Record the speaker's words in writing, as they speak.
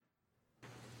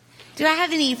Do I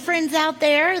have any friends out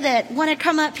there that want to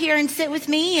come up here and sit with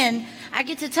me and I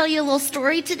get to tell you a little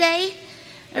story today?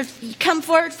 Or if you come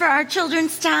forward for our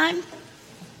children's time?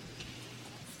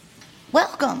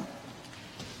 Welcome.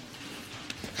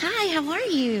 Hi, how are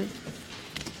you?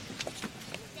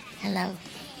 Hello.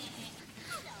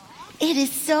 It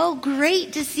is so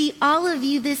great to see all of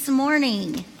you this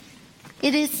morning.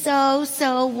 It is so,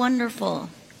 so wonderful.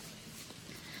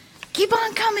 Keep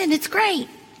on coming, it's great.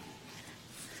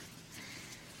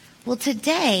 Well,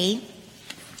 today,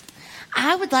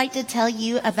 I would like to tell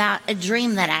you about a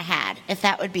dream that I had, if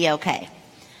that would be okay.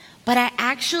 But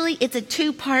it's a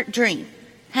 2-part dream.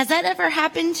 Has that ever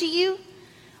happened to you?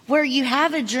 Where you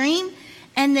have a dream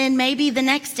and then maybe the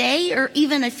next day or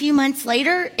even a few months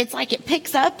later, it's like it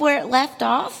picks up where it left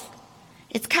off?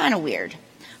 It's kind of weird,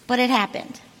 but it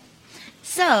happened.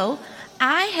 So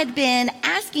I had been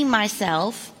asking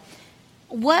myself,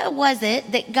 what was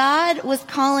it that God was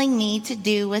calling me to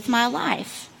do with my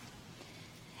life?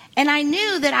 And I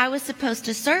knew that I was supposed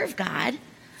to serve God,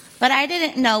 but I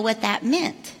didn't know what that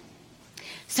meant.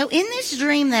 So in this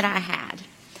dream that I had,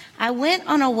 I went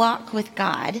on a walk with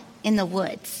God in the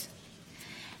woods,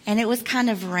 and it was kind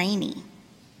of rainy.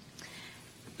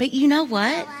 But you know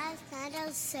what? Last night it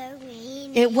was so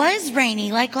rainy. It was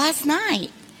rainy, like last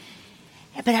night.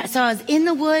 So I was in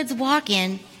the woods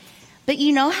walking. But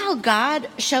you know how God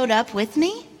showed up with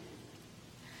me?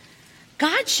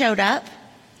 God showed up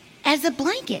as a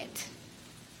blanket.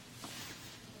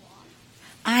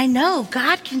 I know,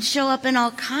 God can show up in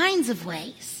all kinds of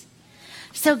ways.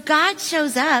 So God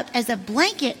shows up as a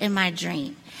blanket in my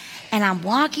dream. And I'm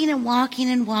walking and walking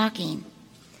and walking.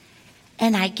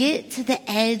 And I get to the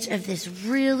edge of this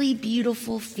really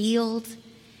beautiful field.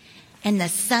 And the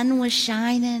sun was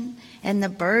shining. And the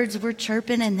birds were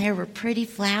chirping and there were pretty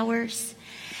flowers.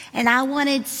 And I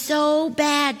wanted so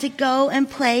bad to go and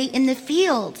play in the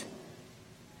field.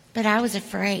 But I was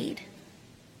afraid.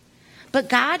 But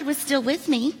God was still with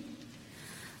me.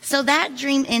 So that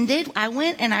dream ended. I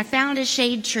went and I found a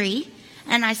shade tree.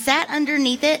 And I sat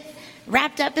underneath it,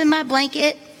 wrapped up in my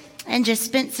blanket, and just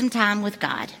spent some time with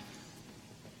God.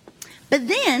 But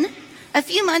then, a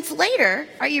few months later,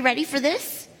 are you ready for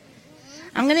this?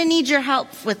 I'm going to need your help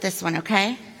with this one,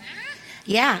 okay?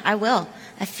 Yeah, I will.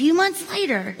 A few months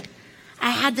later, I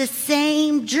had the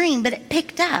same dream, but it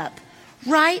picked up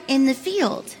right in the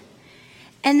field.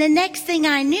 And the next thing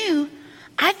I knew,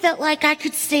 I felt like I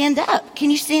could stand up.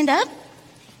 Can you stand up?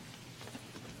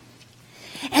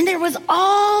 And there was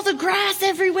all the grass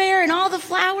everywhere and all the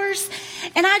flowers.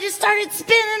 And I just started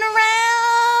spinning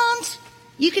around.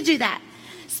 You could do that.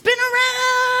 Spin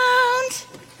around.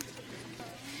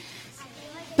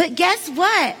 But guess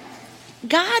what?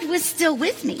 God was still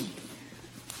with me.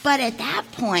 But at that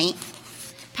point,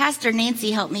 Pastor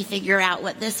Nancy helped me figure out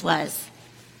what this was.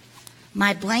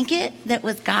 My blanket that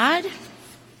was God,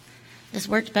 this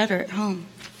worked better at home.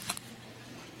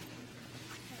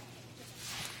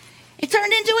 It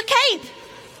turned into a cape.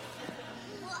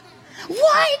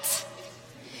 What?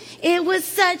 It was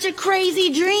such a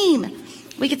crazy dream.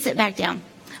 We could sit back down.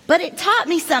 But it taught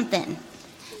me something.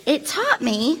 It taught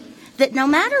me that no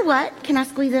matter what, can I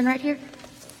squeeze in right here?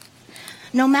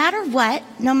 No matter what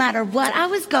I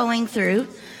was going through,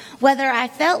 whether I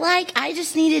felt like I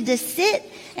just needed to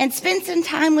sit and spend some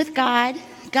time with God,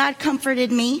 God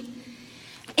comforted me.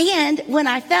 And when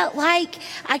I felt like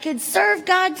I could serve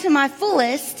God to my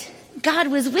fullest, God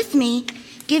was with me,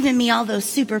 giving me all those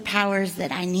superpowers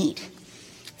that I need.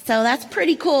 So that's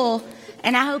pretty cool.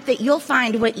 And I hope that you'll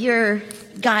find what your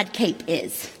God cape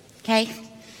is. Okay?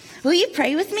 Will you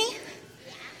pray with me?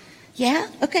 Yeah?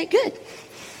 Okay, good.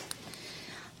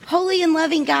 Holy and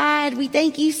loving God, we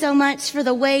thank you so much for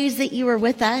the ways that you are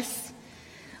with us.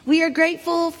 We are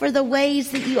grateful for the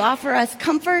ways that you offer us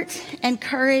comfort and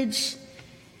courage.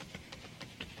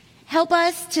 Help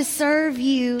us to serve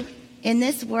you in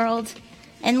this world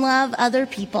and love other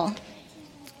people.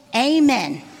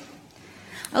 Amen.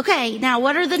 Okay, now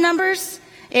what are the numbers?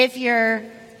 If you're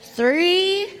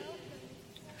 3,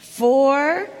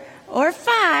 4, or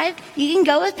 5, you can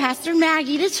go with Pastor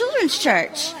Maggie to Children's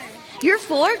Church. You're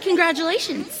 4,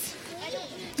 congratulations.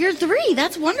 You're 3,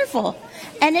 that's wonderful.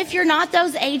 And if you're not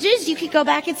those ages, you could go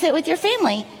back and sit with your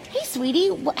family. Hey, sweetie,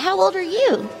 how old are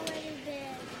you?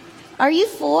 Are you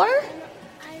 4? I'm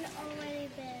already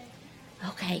big.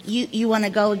 Okay, you want to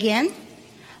go again?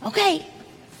 Okay.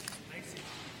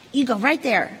 You go right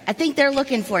there. I think they're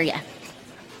looking for you.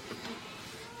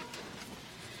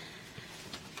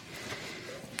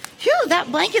 Phew,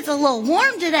 that blanket's a little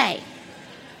warm today.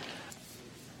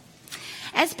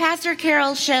 As Pastor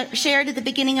Carol shared at the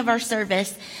beginning of our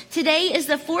service, today is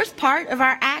the fourth part of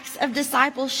our Acts of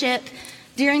Discipleship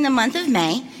during the month of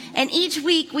May. And each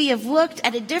week we have looked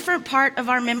at a different part of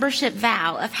our membership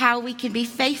vow of how we can be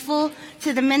faithful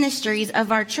to the ministries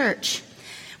of our church.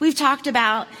 We've talked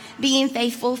about being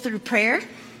faithful through prayer,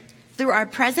 through our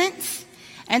presence,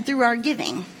 and through our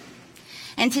giving.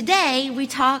 And today we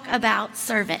talk about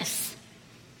service.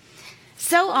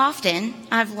 So often,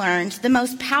 I've learned the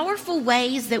most powerful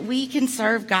ways that we can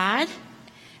serve God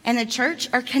and the church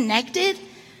are connected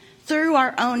through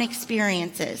our own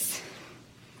experiences.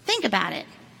 Think about it.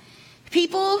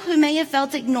 People who may have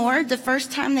felt ignored the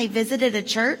first time they visited a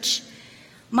church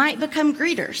might become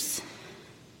greeters.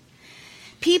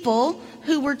 People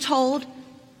who were told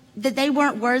that they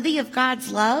weren't worthy of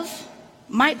God's love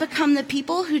might become the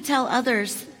people who tell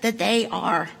others that they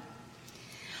are.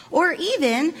 Or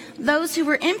even those who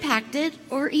were impacted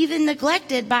or even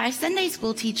neglected by a Sunday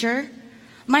school teacher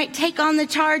might take on the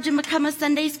charge and become a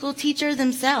Sunday school teacher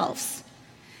themselves.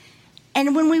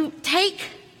 And when we take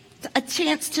a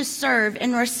chance to serve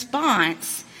in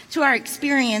response to our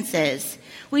experiences,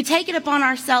 we take it upon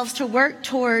ourselves to work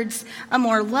towards a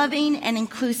more loving and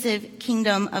inclusive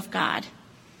kingdom of God.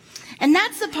 And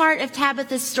that's the part of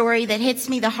Tabitha's story that hits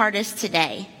me the hardest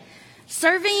today.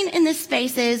 Serving in the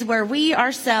spaces where we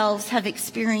ourselves have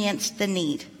experienced the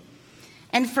need.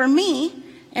 And for me,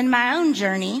 in my own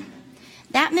journey,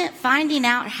 that meant finding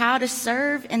out how to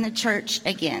serve in the church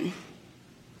again.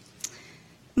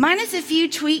 Minus a few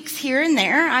tweaks here and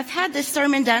there, I've had this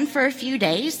sermon done for a few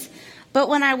days, but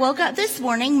when I woke up this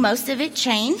morning, most of it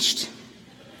changed.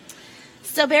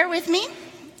 So bear with me,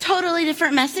 totally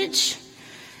different message.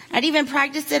 I'd even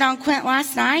practiced it on Quint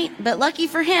last night, but lucky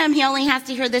for him, he only has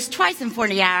to hear this twice in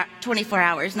 24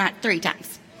 hours, not 3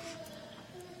 times.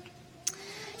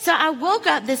 So I woke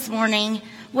up this morning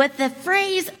with the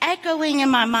phrase echoing in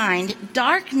my mind,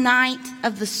 Dark Night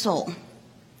of the Soul.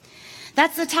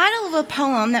 That's the title of a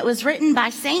poem that was written by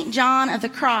St. John of the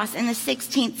Cross in the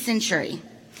 16th century.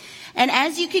 And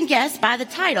as you can guess by the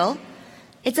title,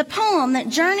 it's a poem that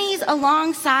journeys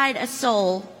alongside a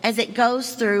soul as it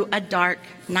goes through a dark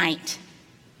night.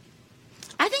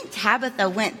 I think Tabitha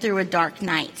went through a dark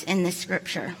night in this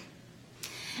scripture.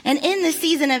 And in the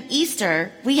season of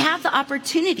Easter, we have the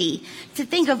opportunity to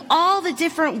think of all the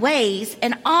different ways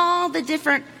and all the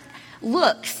different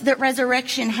looks that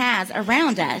resurrection has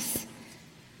around us.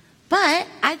 But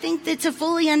I think that to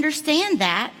fully understand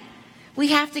that, we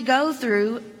have to go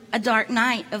through a dark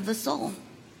night of the soul.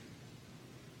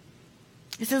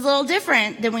 This is a little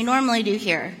different than we normally do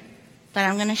here, but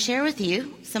I'm going to share with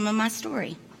you some of my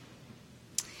story.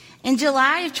 In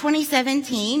July of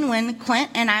 2017, when Quint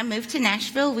and I moved to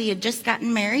Nashville, we had just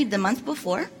gotten married the month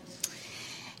before.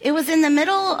 It was in the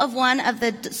middle of one of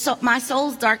my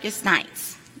soul's darkest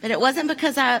nights, but it wasn't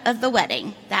because of the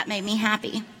wedding. That made me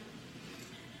happy.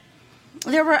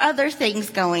 There were other things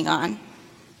going on.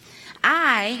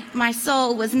 My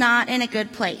soul was not in a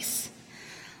good place.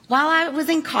 While I was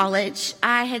in college,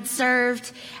 I had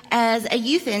served as a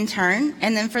youth intern,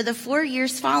 and then for the 4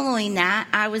 years following that,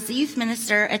 I was the youth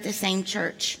minister at the same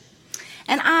church.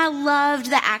 And I loved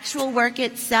the actual work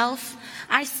itself.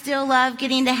 I still love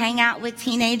getting to hang out with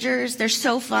teenagers. They're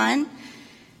so fun.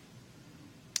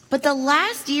 But the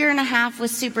last year and a half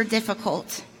was super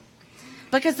difficult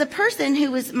because the person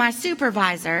who was my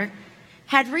supervisor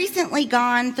had recently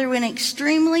gone through an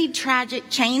extremely tragic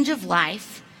change of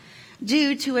life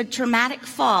due to a traumatic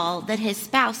fall that his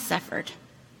spouse suffered.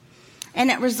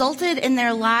 And it resulted in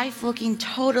their life looking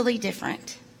totally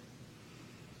different.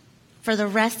 For the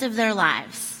rest of their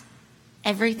lives,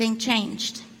 everything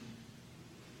changed.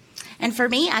 And for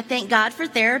me, I thank God for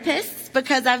therapists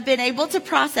because I've been able to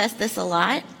process this a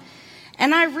lot.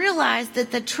 And I realized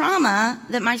that the trauma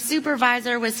that my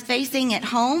supervisor was facing at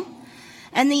home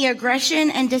and the aggression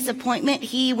and disappointment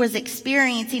he was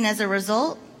experiencing as a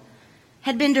result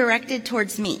had been directed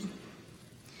towards me.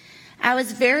 I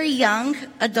was a very young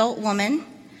adult woman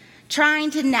trying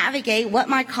to navigate what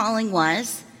my calling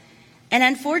was, and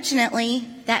unfortunately,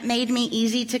 that made me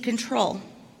easy to control.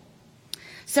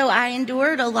 So I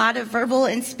endured a lot of verbal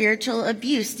and spiritual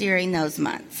abuse during those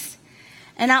months,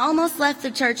 and I almost left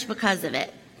the church because of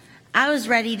it. I was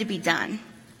ready to be done.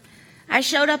 I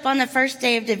showed up on the first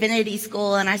day of Divinity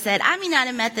School and I said, I may not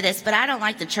a Methodist, but I don't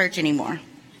like the church anymore.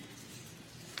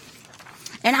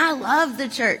 And I love the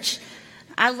church.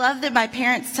 I love that my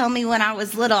parents told me when I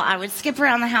was little, I would skip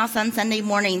around the house on Sunday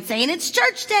morning saying, it's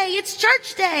church day, it's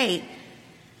church day.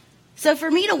 So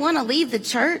for me to want to leave the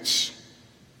church,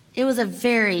 it was a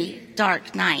very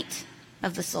dark night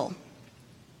of the soul.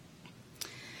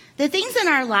 The things in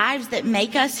our lives that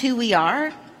make us who we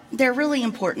are, they're really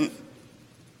important.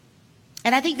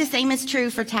 And I think the same is true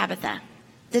for Tabitha.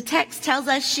 The text tells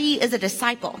us she is a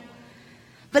disciple.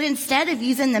 But instead of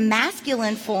using the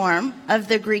masculine form of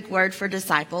the Greek word for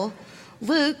disciple,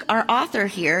 Luke, our author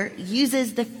here,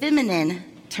 uses the feminine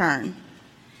term.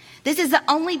 This is the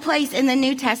only place in the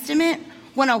New Testament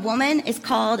when a woman is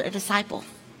called a disciple.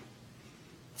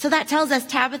 So that tells us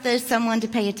Tabitha is someone to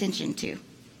pay attention to.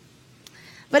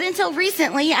 But until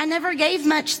recently, I never gave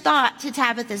much thought to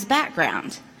Tabitha's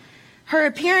background. Her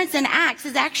appearance in Acts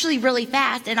is actually really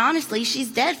fast, and honestly,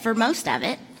 she's dead for most of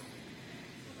it.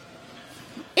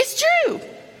 It's true.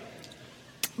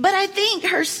 But I think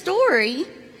her story,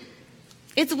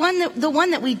 it's the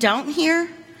one that we don't hear,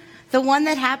 the one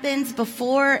that happens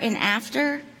before and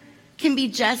after, can be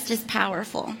just as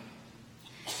powerful.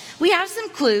 We have some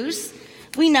clues.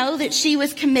 We know that she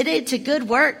was committed to good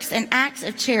works and acts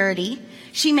of charity.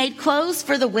 She made clothes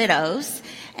for the widows,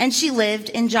 and she lived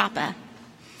in Joppa.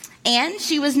 And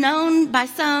she was known by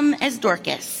some as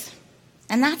Dorcas.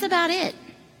 And that's about it.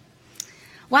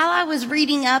 While I was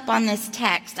reading up on this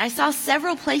text, I saw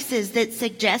several places that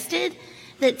suggested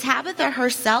that Tabitha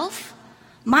herself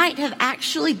might have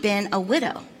actually been a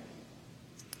widow.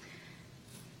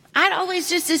 I'd always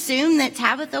just assumed that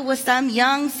Tabitha was some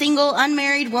young, single,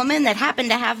 unmarried woman that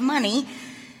happened to have money,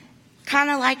 kind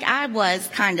of like I was,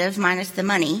 minus the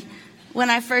money, when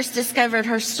I first discovered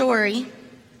her story.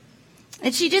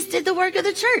 And she just did the work of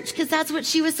the church because that's what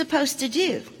she was supposed to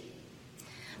do.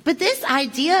 But this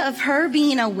idea of her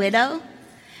being a widow,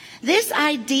 this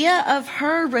idea of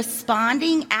her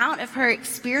responding out of her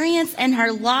experience and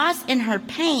her loss and her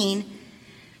pain,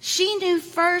 she knew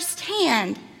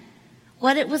firsthand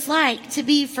what it was like to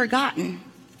be forgotten.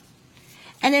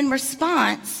 And in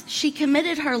response, she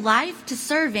committed her life to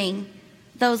serving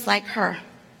those like her.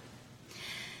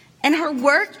 And her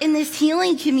work in this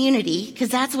healing community, because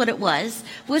that's what it was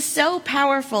so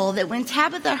powerful that when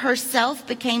Tabitha herself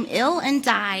became ill and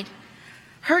died,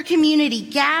 her community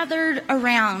gathered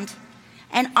around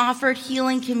and offered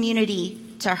healing community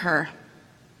to her.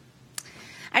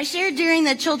 I shared during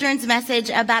the children's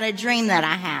message about a dream that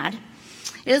I had.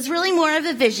 It was really more of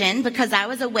a vision because I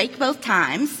was awake both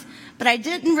times, but I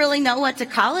didn't really know what to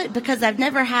call it because I've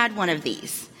never had one of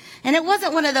these. And it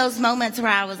wasn't one of those moments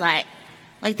where I was like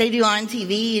they do on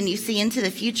TV and you see into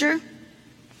the future.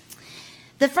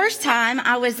 The first time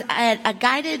I was at a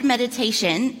guided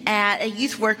meditation at a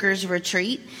youth workers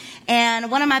retreat,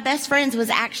 and one of my best friends was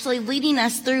actually leading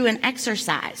us through an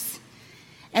exercise.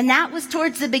 And that was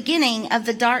towards the beginning of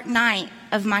the dark night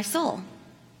of my soul.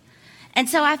 And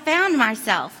so I found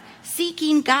myself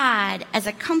seeking God as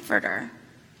a comforter,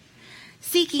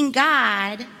 seeking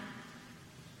God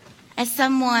as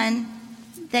someone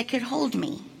that could hold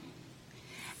me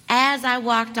as I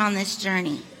walked on this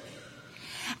journey.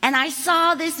 And I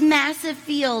saw this massive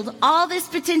field, all this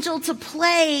potential to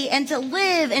play and to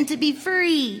live and to be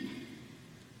free.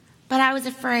 But I was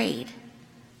afraid.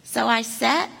 So I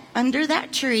sat under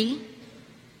that tree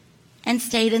and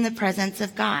stayed in the presence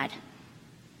of God.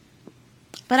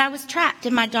 But I was trapped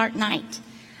in my dark night.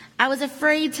 I was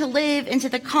afraid to live into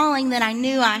the calling that I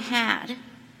knew I had.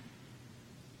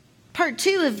 Part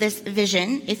 2 of this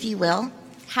vision, if you will,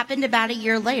 happened about a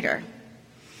year later.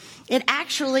 It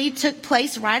actually took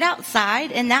place right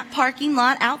outside in that parking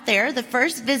lot out there, the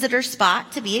first visitor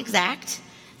spot to be exact.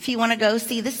 If you want to go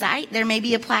see the site, there may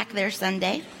be a plaque there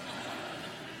someday.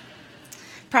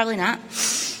 Probably not.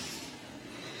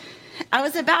 I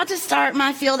was about to start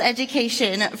my field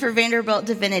education for Vanderbilt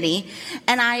Divinity,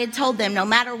 and I had told them, no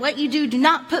matter what you do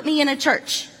not put me in a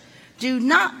church. Do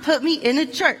not put me in a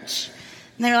church.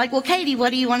 And they were like, well, Katie,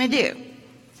 what do you want to do?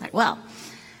 It's like, well,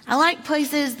 I like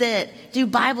places that do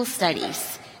Bible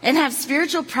studies and have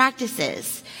spiritual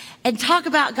practices and talk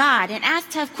about God and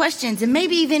ask tough questions and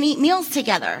maybe even eat meals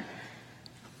together.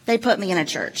 They put me in a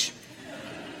church.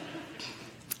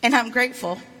 And I'm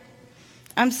grateful.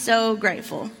 I'm so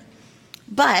grateful.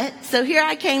 But, so here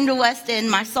I came to West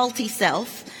End, my salty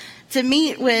self, to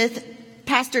meet with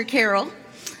Pastor Carol.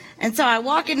 And so I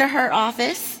walk into her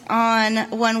office on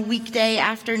one weekday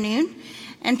afternoon,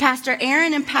 and Pastor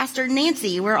Aaron and Pastor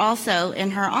Nancy were also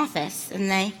in her office, and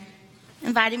they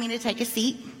invited me to take a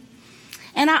seat.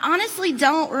 And I honestly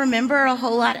don't remember a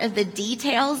whole lot of the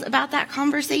details about that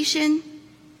conversation,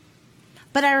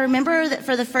 but I remember that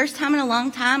for the first time in a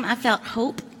long time, I felt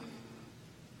hope.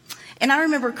 And I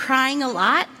remember crying a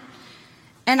lot,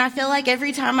 and I feel like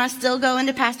every time I still go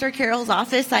into Pastor Carol's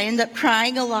office, I end up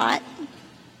crying a lot.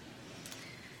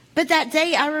 But that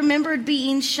day I remembered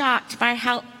being shocked by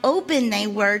how open they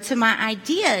were to my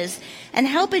ideas and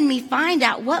helping me find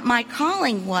out what my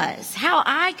calling was, how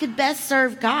I could best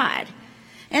serve God.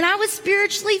 And I was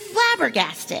spiritually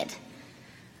flabbergasted.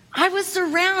 I was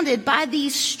surrounded by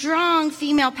these strong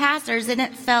female pastors, and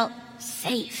it felt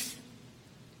safe.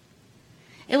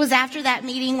 It was after that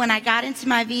meeting when I got into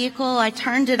my vehicle, I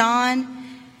turned it on,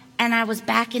 and I was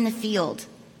back in the field.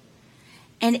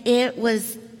 And it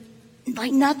was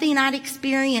like nothing I'd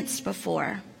experienced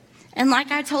before. And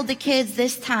like I told the kids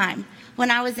this time, when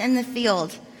I was in the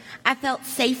field, I felt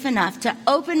safe enough to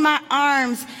open my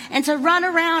arms and to run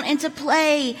around and to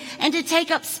play and to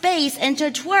take up space and to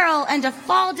twirl and to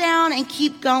fall down and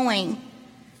keep going,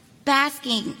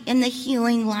 basking in the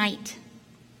healing light.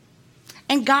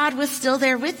 And God was still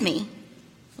there with me,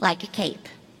 like a cape.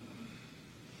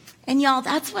 And y'all,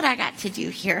 that's what I got to do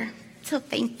here. So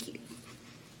thank you.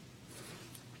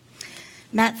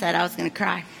 Matt said I was going to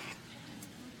cry.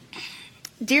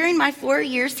 During my 4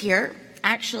 years here,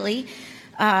 actually,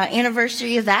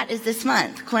 anniversary of that is this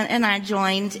month. Clint and I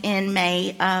joined in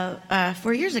May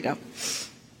 4 years ago.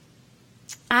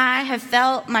 I have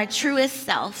felt my truest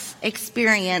self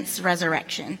experience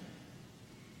resurrection.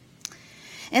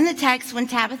 In the text, when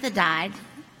Tabitha died,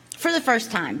 for the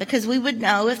first time, because we would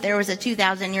know if there was a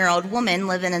 2,000-year-old woman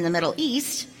living in the Middle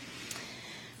East,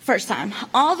 first time,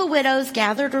 all the widows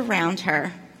gathered around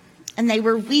her, and they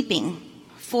were weeping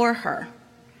for her.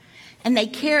 And they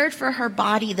cared for her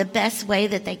body the best way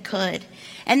that they could.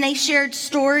 And they shared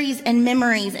stories and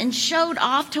memories and showed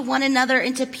off to one another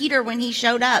and to Peter when he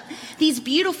showed up these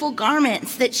beautiful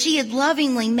garments that she had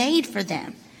lovingly made for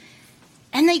them.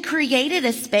 And they created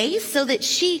a space so that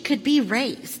she could be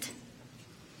raised.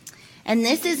 And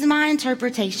this is my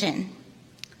interpretation.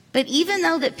 But even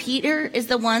though that Peter is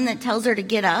the one that tells her to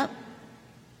get up,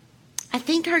 I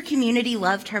think her community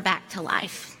loved her back to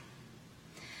life.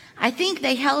 I think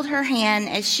they held her hand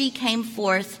as she came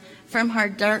forth from her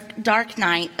dark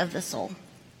night of the soul.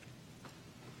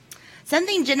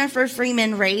 Something Jennifer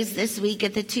Freeman raised this week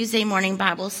at the Tuesday morning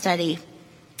Bible study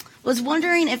was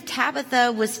wondering if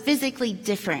Tabitha was physically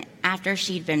different after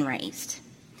she'd been raised.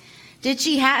 Did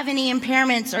she have any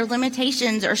impairments or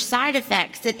limitations or side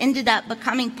effects that ended up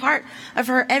becoming part of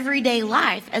her everyday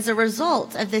life as a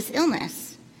result of this illness?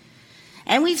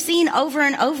 And we've seen over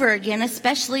and over again,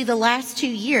 especially the last 2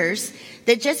 years,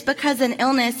 that just because an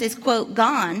illness is, quote,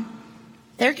 gone,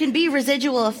 there can be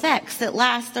residual effects that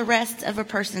last the rest of a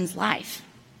person's life.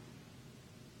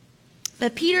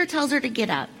 But Peter tells her to get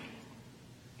up,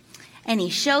 and he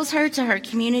shows her to her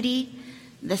community,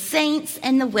 the saints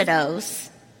and the widows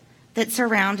that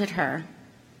surrounded her.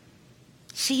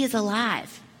 She is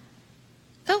alive.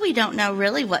 Though we don't know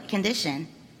really what condition,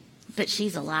 but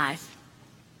she's alive.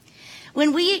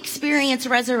 When we experience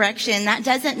resurrection, that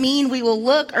doesn't mean we will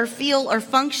look or feel or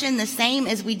function the same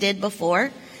as we did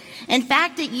before. In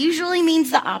fact, it usually means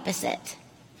the opposite.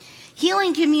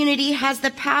 Healing community has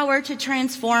the power to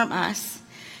transform us,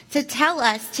 to tell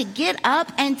us to get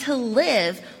up and to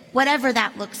live whatever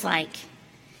that looks like,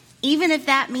 even if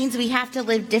that means we have to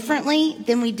live differently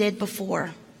than we did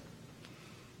before.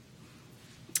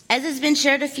 As has been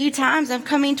shared a few times, I'm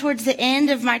coming towards the end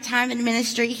of my time in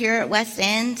ministry here at West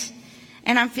End,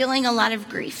 and I'm feeling a lot of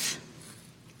grief.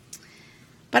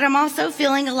 But I'm also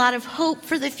feeling a lot of hope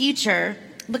for the future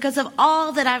because of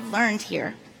all that I've learned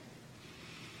here.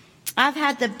 I've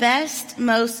had the best,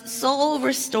 most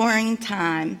soul-restoring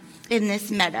time in this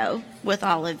meadow with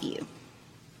all of you.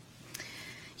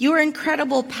 You are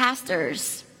incredible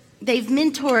pastors. They've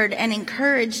mentored and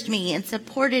encouraged me and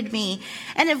supported me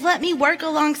and have let me work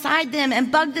alongside them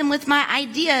and bug them with my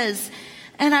ideas,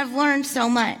 and I've learned so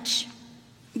much.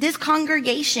 This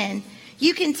congregation,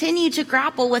 you continue to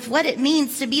grapple with what it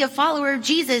means to be a follower of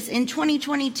Jesus in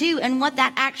 2022 and what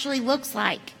that actually looks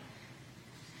like.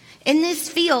 In this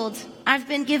field, I've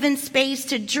been given space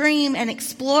to dream and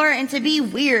explore and to be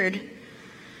weird.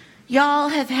 Y'all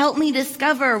have helped me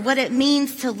discover what it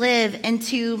means to live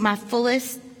into my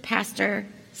fullest pastor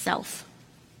self.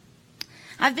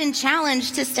 I've been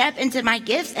challenged to step into my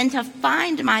gifts and to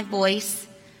find my voice,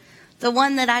 the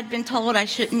one that I'd been told I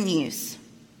shouldn't use.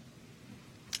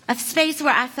 A space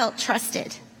where I felt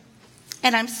trusted.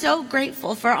 And I'm so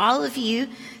grateful for all of you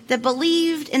that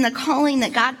believed in the calling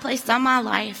that God placed on my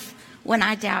life when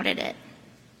I doubted it.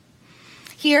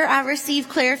 Here I received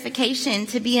clarification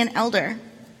to be an elder.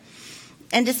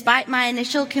 And despite my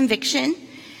initial conviction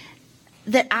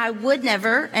that I would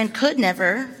never and could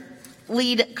never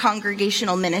lead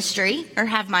congregational ministry or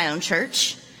have my own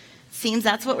church, seems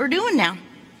that's what we're doing now.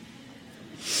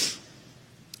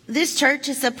 This church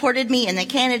has supported me in the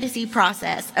candidacy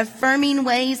process, affirming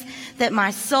ways that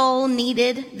my soul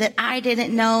needed that I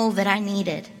didn't know that I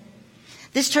needed.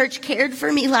 This church cared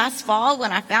for me last fall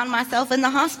when I found myself in the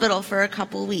hospital for a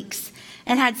couple weeks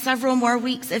and had several more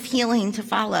weeks of healing to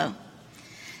follow.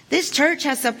 This church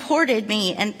has supported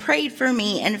me and prayed for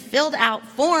me and filled out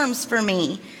forms for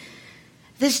me.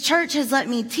 This church has let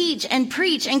me teach and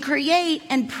preach and create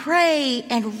and pray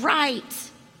and write.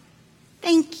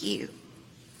 Thank you.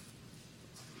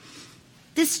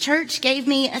 This church gave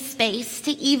me a space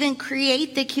to even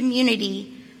create the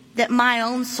community that my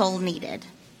own soul needed.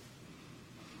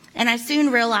 And I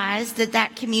soon realized that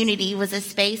that community was a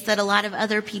space that a lot of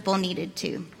other people needed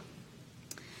too.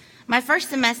 My first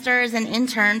semester as an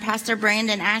intern, Pastor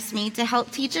Brandon asked me to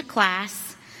help teach a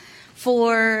class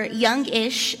for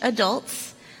young-ish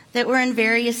adults that were in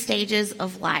various stages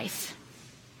of life.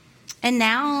 And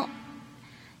now,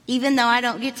 even though I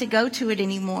don't get to go to it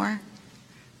anymore,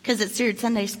 because it's through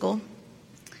Sunday school,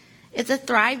 it's a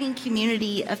thriving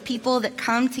community of people that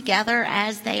come together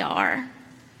as they are.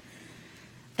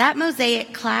 That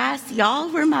Mosaic class, y'all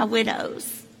were my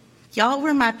widows. Y'all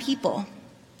were my people,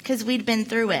 because we'd been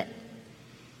through it.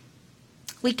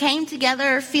 We came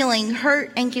together feeling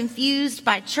hurt and confused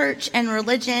by church and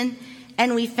religion,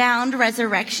 and we found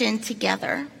resurrection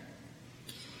together.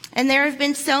 And there have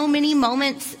been so many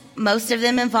moments, most of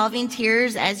them involving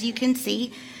tears, as you can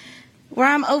see, where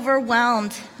I'm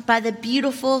overwhelmed by the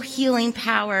beautiful healing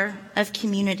power of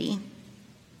community.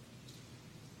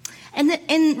 And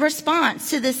in response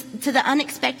to the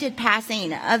unexpected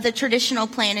passing of the traditional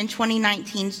plan in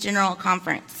 2019's General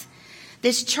Conference,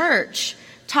 this church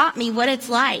taught me what it's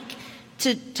like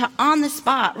to on the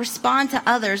spot respond to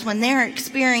others when they're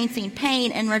experiencing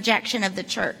pain and rejection of the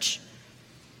church.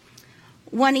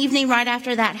 One evening right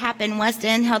after that happened, West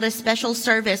End held a special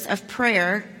service of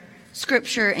prayer,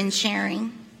 scripture, and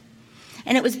sharing.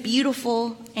 And it was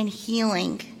beautiful and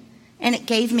healing, and it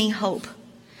gave me hope.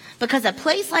 Because a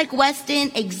place like West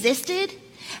End existed,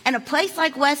 and a place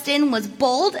like West End was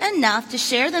bold enough to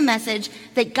share the message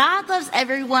that God loves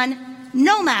everyone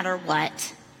no matter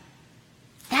what.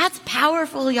 That's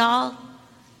powerful, y'all.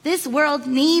 This world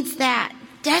needs that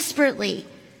desperately.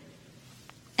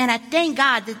 And I thank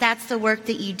God that that's the work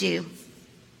that you do.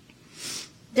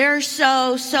 There are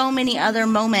so many other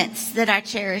moments that I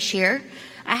cherish here.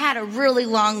 I had a really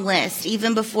long list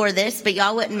even before this, but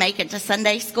y'all wouldn't make it to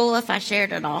Sunday school if I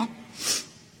shared it all.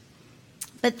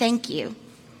 But thank you.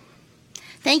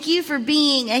 Thank you for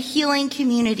being a healing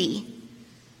community,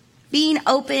 being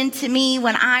open to me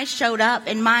when I showed up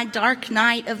in my dark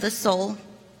night of the soul.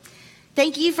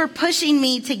 Thank you for pushing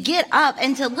me to get up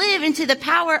and to live into the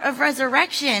power of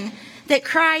resurrection that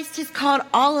Christ has called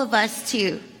all of us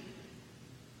to.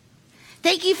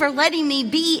 Thank you for letting me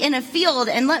be in a field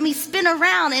and let me spin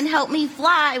around and help me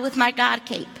fly with my God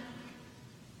cape.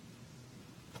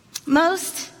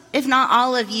 Most, if not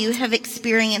all of you, have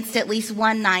experienced at least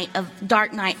one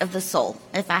dark night of the soul,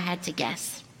 if I had to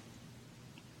guess.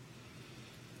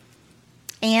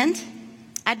 And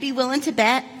I'd be willing to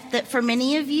bet that for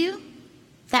many of you,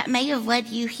 that may have led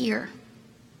you here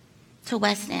to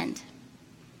West End,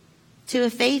 to a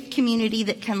faith community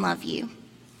that can love you.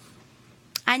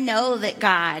 I know that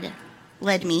God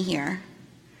led me here.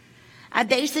 I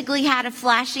basically had a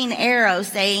flashing arrow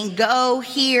saying, go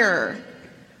here,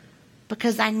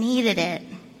 because I needed it.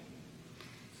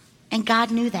 And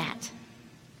God knew that.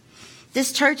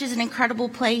 This church is an incredible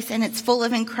place, and it's full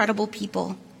of incredible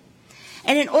people.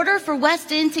 And in order for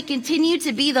West End to continue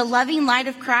to be the loving light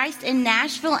of Christ in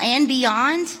Nashville and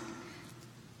beyond,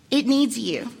 it needs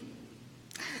you.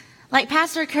 Like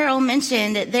Pastor Carol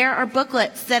mentioned, there are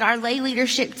booklets that our lay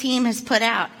leadership team has put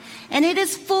out, and it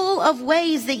is full of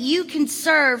ways that you can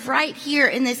serve right here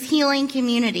in this healing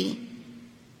community.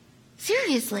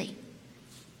 Seriously.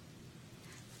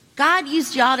 God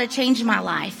used y'all to change my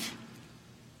life.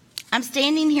 I'm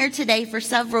standing here today for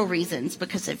several reasons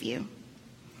because of you.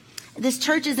 This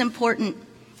church is important,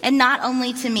 and not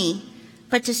only to me,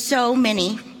 but to so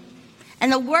many.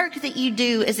 And the work that you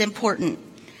do is important.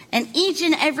 And each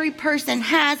and every person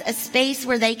has a space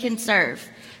where they can serve.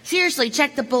 Seriously,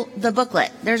 check the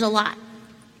booklet. There's a lot.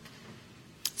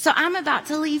 So I'm about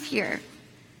to leave here.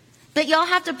 But y'all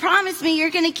have to promise me you're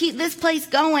going to keep this place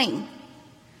going.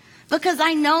 Because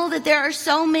I know that there are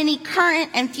so many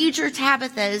current and future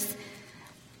Tabithas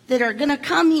that are going to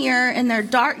come here in their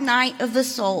dark night of the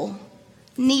soul,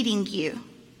 needing you.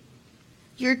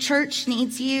 Your church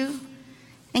needs you,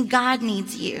 and God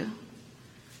needs you.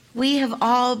 We have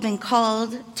all been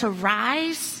called to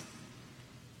rise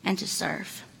and to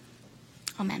serve.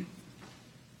 Amen.